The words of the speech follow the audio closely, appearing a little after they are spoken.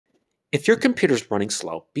If your computer's running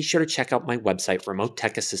slow, be sure to check out my website,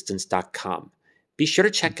 remotetekassistance.com. Be sure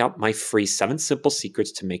to check out my free 7 simple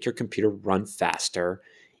secrets to make your computer run faster.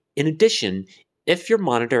 In addition, if your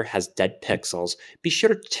monitor has dead pixels, be sure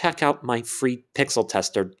to check out my free pixel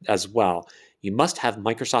tester as well. You must have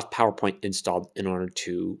Microsoft PowerPoint installed in order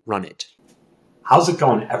to run it. How's it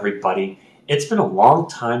going, everybody? It's been a long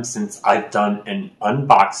time since I've done an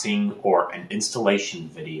unboxing or an installation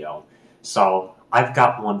video, so I've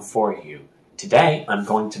got one for you. Today, I'm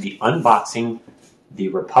going to be unboxing the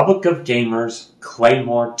Republic of Gamers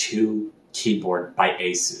Claymore 2 keyboard by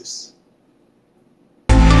ASUS.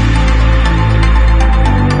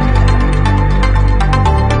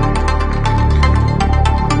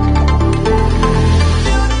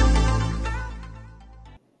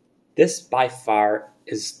 This, by far,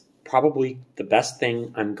 is probably the best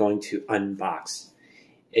thing I'm going to unbox.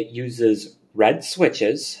 It uses red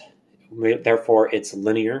switches, therefore it's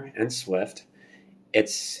linear and swift.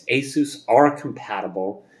 It's ASUS ROG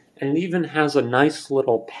compatible, and it even has a nice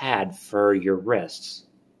little pad for your wrists.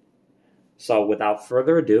 So without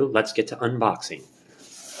further ado, let's get to unboxing.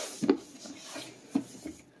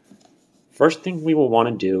 First thing we will want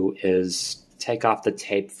to do is take off the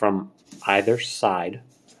tape from either side.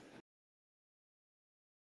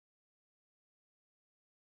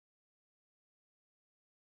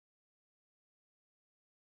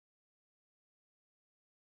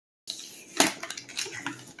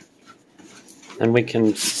 Then we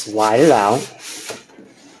can slide it out.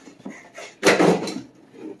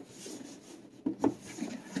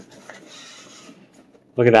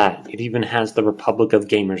 Look at that. It even has the Republic of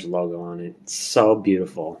Gamers logo on it. It's so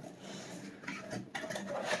beautiful.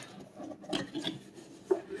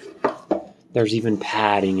 There's even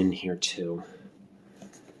padding in here too.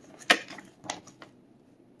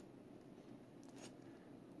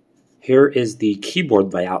 Here is the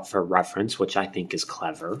keyboard layout for reference, which I think is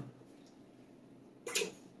clever.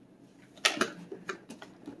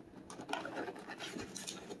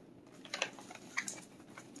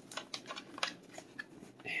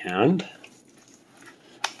 And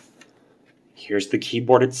here's the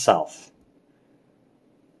keyboard itself.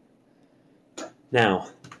 Now,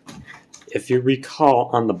 if you recall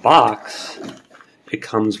on the box, it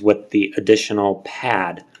comes with the additional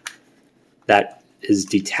pad that is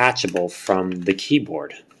detachable from the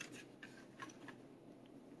keyboard.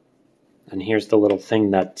 And here's the little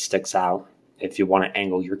thing that sticks out if you want to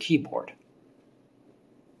angle your keyboard.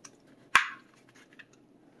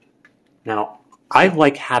 Now, I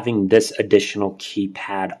like having this additional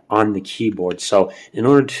keypad on the keyboard, so in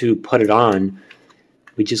order to put it on,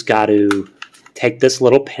 we just got to take this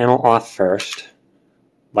little panel off first,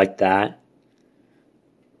 like that,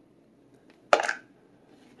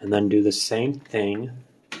 and then do the same thing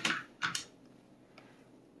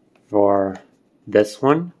for this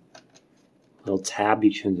one. Little tab,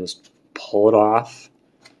 you can just pull it off,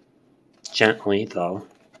 gently though,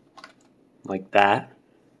 like that.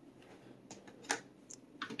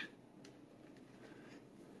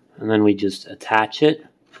 And then we just attach it.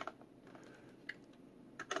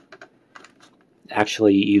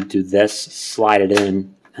 Actually, you do this, slide it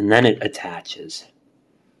in, and then it attaches.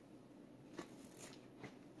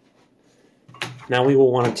 Now we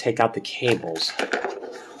will want to take out the cables.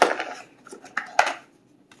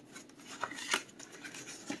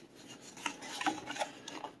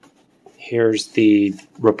 Here's the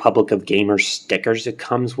Republic of Gamers stickers it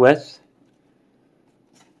comes with,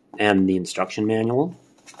 and the instruction manual.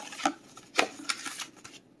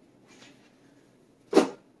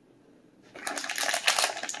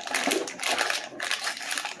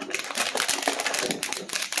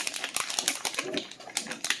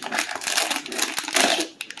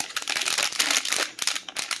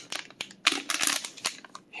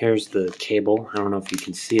 Here's the cable. I don't know if you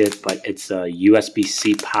can see it, but it's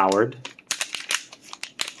USB-C powered.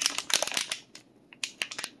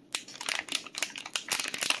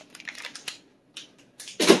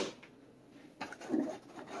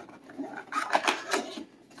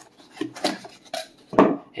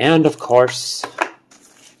 And of course,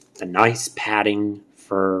 the nice padding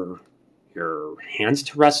for your hands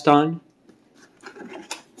to rest on.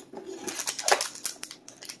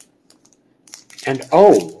 And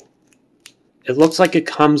oh, it looks like it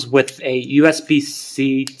comes with a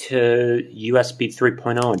USB-C to USB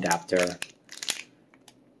 3.0 adapter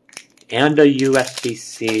and a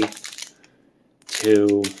USB-C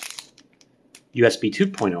to USB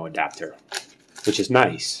 2.0 adapter, which is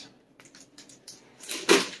nice.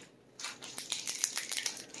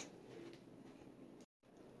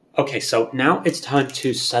 Okay, so now it's time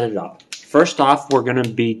to set it up. First off, we're going to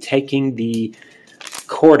be taking the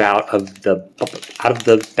cord out of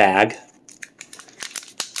the bag.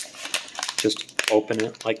 Just open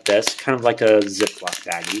it like this, kind of like a Ziploc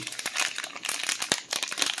baggie.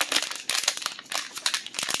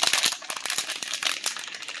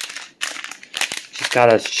 Just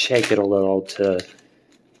gotta shake it a little to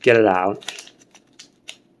get it out.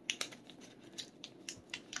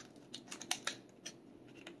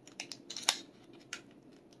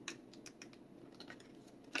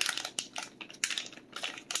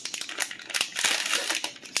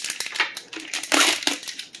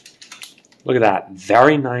 Look at that,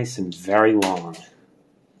 very nice and very long.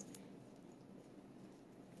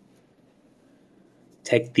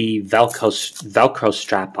 Take the Velcro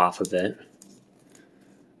strap off of it,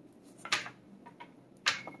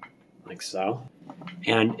 like so.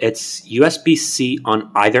 And it's USB-C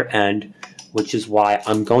on either end, which is why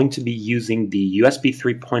I'm going to be using the USB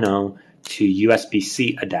 3.0 to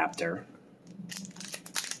USB-C adapter.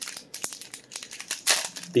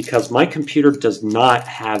 Because my computer does not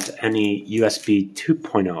have any USB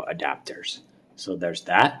 2.0 adapters. So there's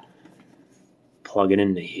that. Plug it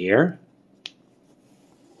into here.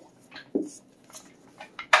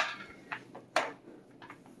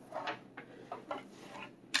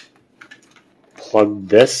 Plug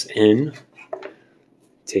this in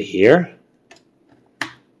to here.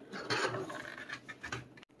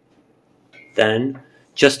 Then,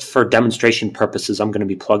 just for demonstration purposes, I'm going to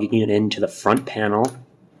be plugging it into the front panel.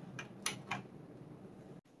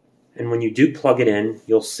 And when you do plug it in,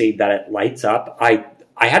 you'll see that it lights up. I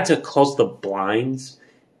had to close the blinds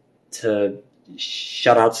to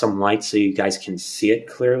shut out some light so you guys can see it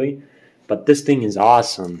clearly. But this thing is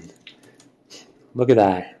awesome. Look at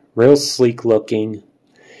that. Real sleek looking.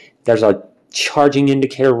 There's a charging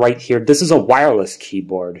indicator right here. This is a wireless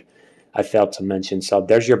keyboard, I failed to mention. So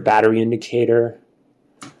there's your battery indicator.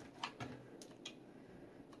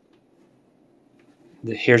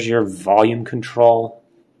 Here's your volume control.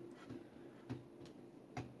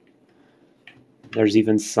 There's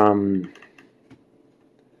even some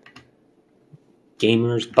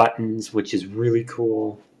gamers buttons, which is really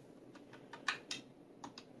cool.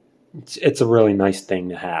 It's a really nice thing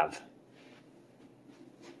to have.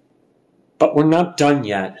 But we're not done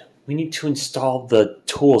yet. We need to install the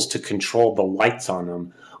tools to control the lights on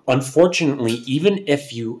them. Unfortunately, even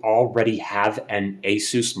if you already have an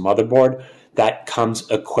ASUS motherboard that comes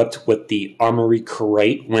equipped with the Armoury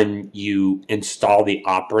Crate when you install the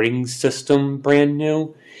operating system brand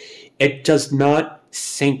new, it does not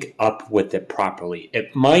sync up with it properly.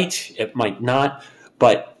 It might not,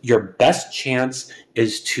 but your best chance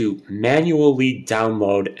is to manually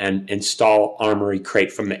download and install Armoury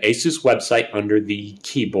Crate from the ASUS website under the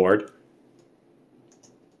keyboard.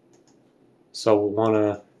 So we'll want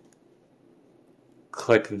to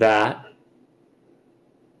click that.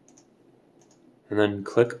 And then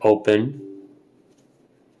click open.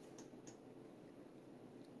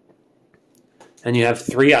 And you have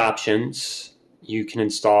three options. You can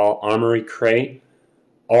install Armoury Crate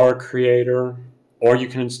or Creator, or you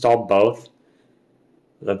can install both.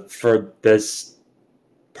 For this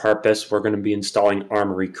purpose, we're going to be installing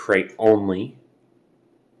Armoury Crate only.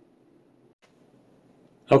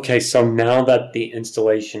 Okay, so now that the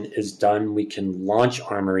installation is done, we can launch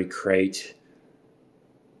Armoury Crate.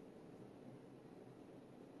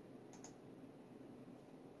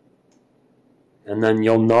 And then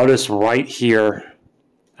you'll notice right here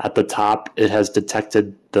at the top, it has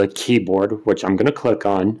detected the keyboard, which I'm going to click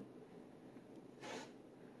on.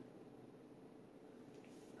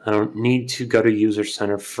 I don't need to go to User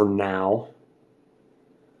Center for now.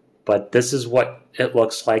 But this is what it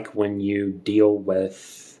looks like when you deal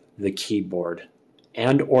with the keyboard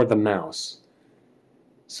and or the mouse.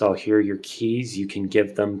 So here are your keys. You can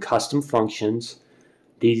give them custom functions.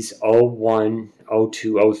 These 01,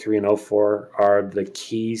 02, 03, and 04 are the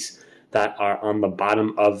keys that are on the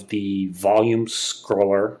bottom of the volume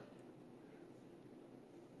scroller.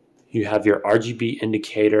 You have your RGB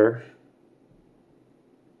indicator.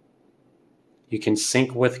 You can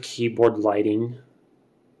sync with keyboard lighting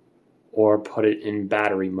or put it in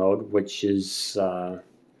battery mode, which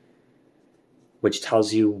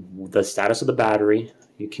tells you the status of the battery.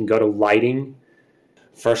 You can go to lighting.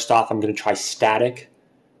 First off, I'm going to try static.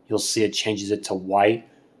 You'll see it changes it to white.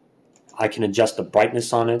 I can adjust the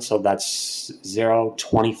brightness on it, so that's 0,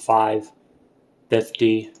 25,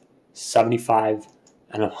 50, 75,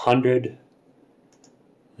 and 100.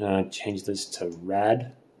 Change this to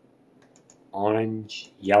red,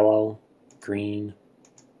 orange, yellow, green,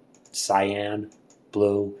 cyan,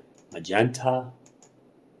 blue, magenta.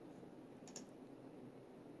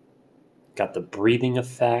 Got the breathing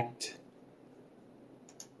effect.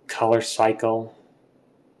 color cycle,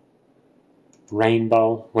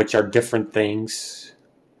 rainbow, which are different things,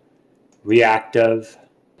 reactive.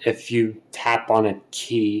 If you tap on a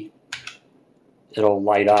key, it'll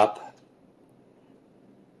light up.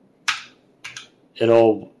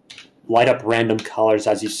 It'll light up random colors,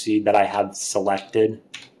 as you see, that I have selected,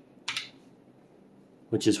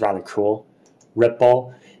 which is rather cool.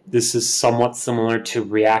 Ripple. This is somewhat similar to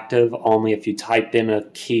reactive, only if you type in a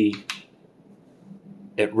key,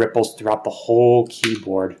 it ripples throughout the whole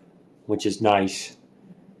keyboard, which is nice.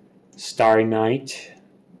 Starry Night.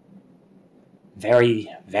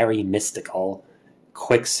 Very, very mystical.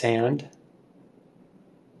 Quicksand.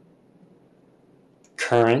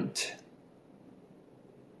 Current.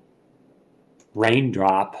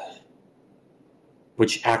 Raindrop,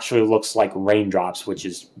 which actually looks like raindrops, which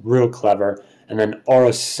is real clever. And then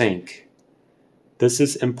Aura Sync. This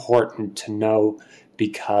is important to know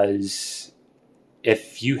because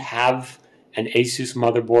if you have an ASUS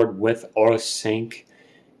motherboard with Aura Sync,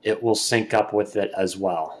 it will sync up with it as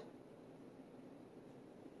well.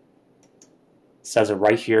 It says it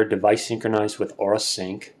right here, device synchronized with Aura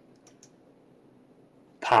Sync.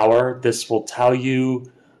 Power, this will tell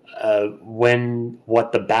you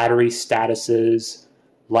what the battery status is.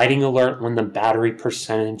 Lighting alert when the battery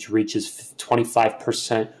percentage reaches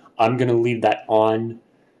 25%. I'm going to leave that on.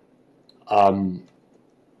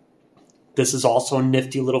 This is also a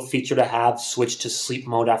nifty little feature to have. Switch to sleep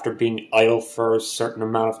mode after being idle for a certain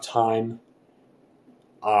amount of time.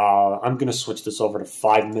 I'm going to switch this over to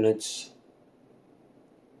 5 minutes.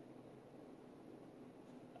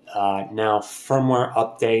 Now, firmware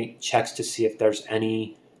update. Checks to see if there's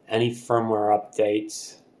any firmware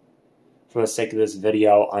updates. For the sake of this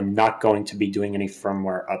video, I'm not going to be doing any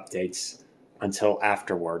firmware updates until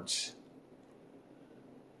afterwards.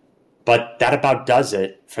 But that about does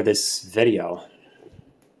it for this video.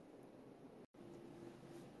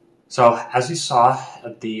 So, as you saw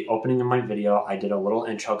at the opening of my video, I did a little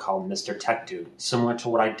intro called Mr. Tech Dude, similar to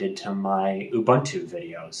what I did to my Ubuntu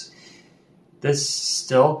videos. This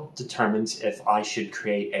still determines if I should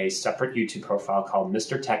create a separate YouTube profile called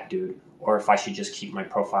Mr. Tech Dude, or if I should just keep my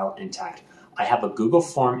profile intact. I have a Google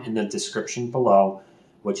form in the description below,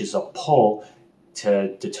 which is a poll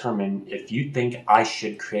to determine if you think I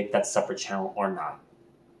should create that separate channel or not.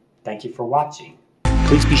 Thank you for watching.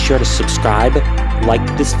 Please be sure to subscribe, like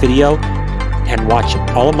this video, and watch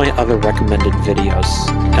all of my other recommended videos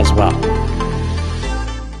as well.